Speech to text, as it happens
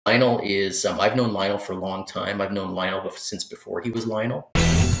Lionel is, I've known Lionel for a long time. I've known Lionel since before he was Lionel.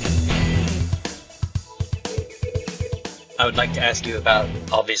 I would like to ask you about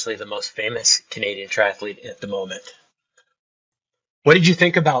obviously the most famous Canadian triathlete at the moment. What did you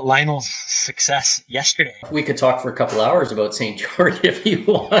think about Lionel's success yesterday? We could talk for a couple hours about St. George if you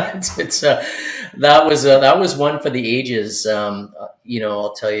want. It's that was one for the ages. You know,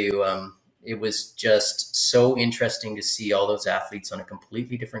 I'll tell you, it was just so interesting to see all those athletes on a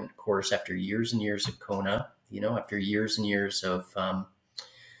completely different course after years and years of Kona. You know, after years and years of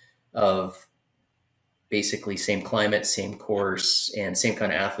basically same climate, same course, and same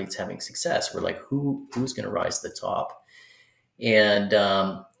kind of athletes having success. We're like, who's going to rise to the top? And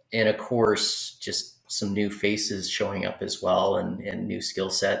of course, just some new faces showing up as well, and new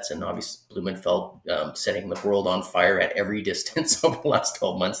skill sets, and obviously Blumenfeld setting the world on fire at every distance over the last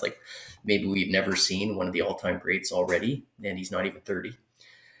 12 months. Like maybe we've never seen one of the all-time greats already, and he's not even 30.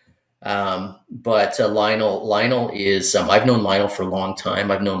 But Lionel is, I've known Lionel for a long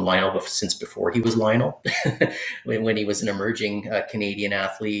time. I've known Lionel since before he was Lionel, when he was an emerging Canadian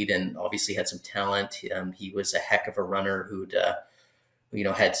athlete, and obviously had some talent. He was a heck of a runner who'd, you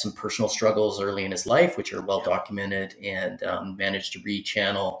know, had some personal struggles early in his life, which are well documented, and managed to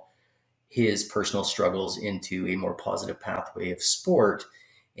rechannel his personal struggles into a more positive pathway of sport.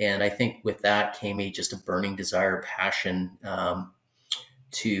 And I think with that came just a burning desire, passion,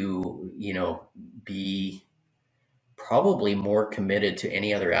 to, you know, be probably more committed to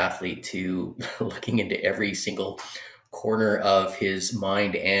any other athlete to looking into every single corner of his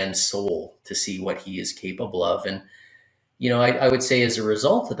mind and soul to see what he is capable of. And, you know, I would say as a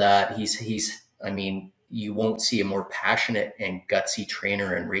result of that, he's, I mean, you won't see a more passionate and gutsy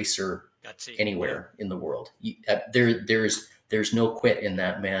trainer and racer anywhere in the world. There's no quit in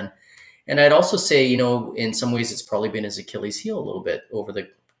that man. And I'd also say, you know, in some ways, it's probably been his Achilles heel a little bit over the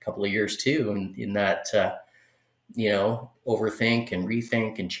couple of years too. And in that, you know, overthink and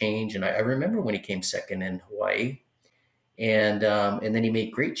rethink and change. And I remember when he came second in Hawaii, and then he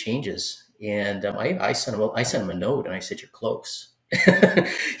made great changes. And I sent him a note, and I said, "You're close."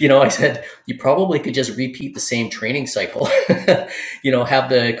 You know, I said, you probably could just repeat the same training cycle, you know, have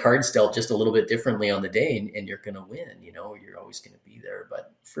the cards dealt just a little bit differently on the day, and you're going to win. You know, you're always going to be there.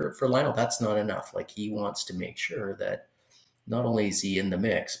 But for Lionel, that's not enough. Like, he wants to make sure that not only is he in the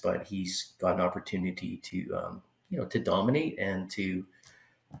mix, but he's got an opportunity to, you know, to dominate and to,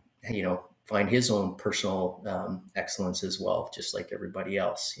 you know, find his own personal excellence as well, just like everybody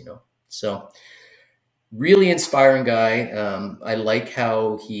else, you know. So really inspiring guy. I like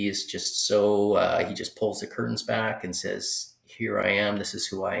how he is just so, he just pulls the curtains back and says, here I am, this is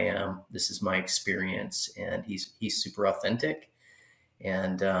who I am, this is my experience. And he's super authentic.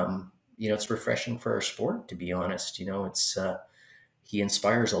 And, you know, it's refreshing for our sport, to be honest. You know, it's, he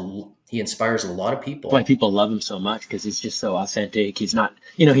inspires a lot of people. Why people love him so much, because he's just so authentic. He's not,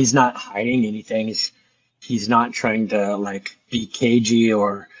 you know, he's not hiding anything. He's not trying to like be cagey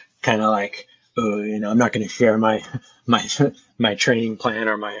or kind of like, oh, you know, I'm not going to share my training plan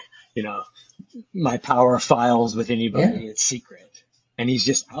or my, you know, my power files with anybody. It's secret. And he's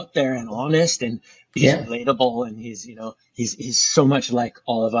just out there and honest, and he's relatable, and he's, you know, he's so much like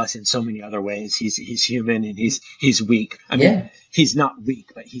all of us in so many other ways. He's human, and he's weak. I mean, he's not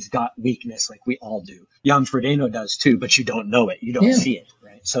weak, but he's got weakness like we all do. Jan Frodeno does too, but you don't know it. You don't see it,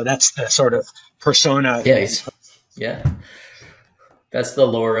 right? So that's the sort of persona. That's the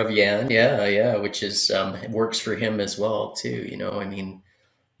lore of Jan, which is works for him as well too. You know, I mean,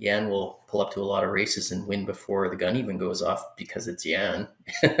 Jan will pull up to a lot of races and win before the gun even goes off because it's Jan.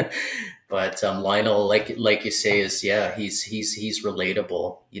 But Lionel, like you say, is he's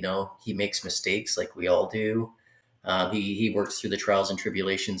relatable. You know, he makes mistakes like we all do. He works through the trials and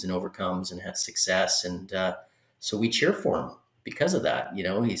tribulations and overcomes and has success, and so we cheer for him because of that. You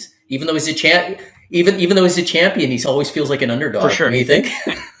know, he's even though he's a champion, he always feels like an underdog. For sure. Do you think?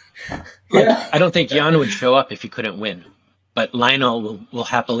 I don't think Jan would show up if he couldn't win, but Lionel will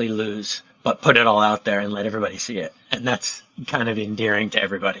happily lose, but put it all out there and let everybody see it, and that's kind of endearing to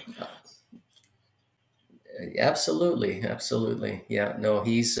everybody. Absolutely. Yeah. No,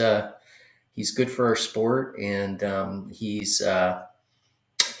 he's good for our sport, and he's an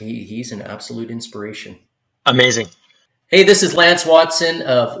absolute inspiration. Amazing. Hey, this is Lance Watson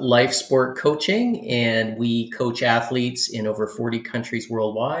of Life Sport Coaching, and we coach athletes in over 40 countries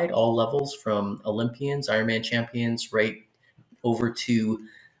worldwide, all levels from Olympians, Ironman champions, right over to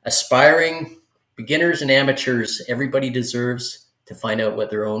aspiring beginners and amateurs. Everybody deserves to find out what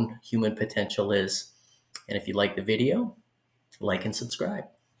their own human potential is. And if you like the video, like and subscribe.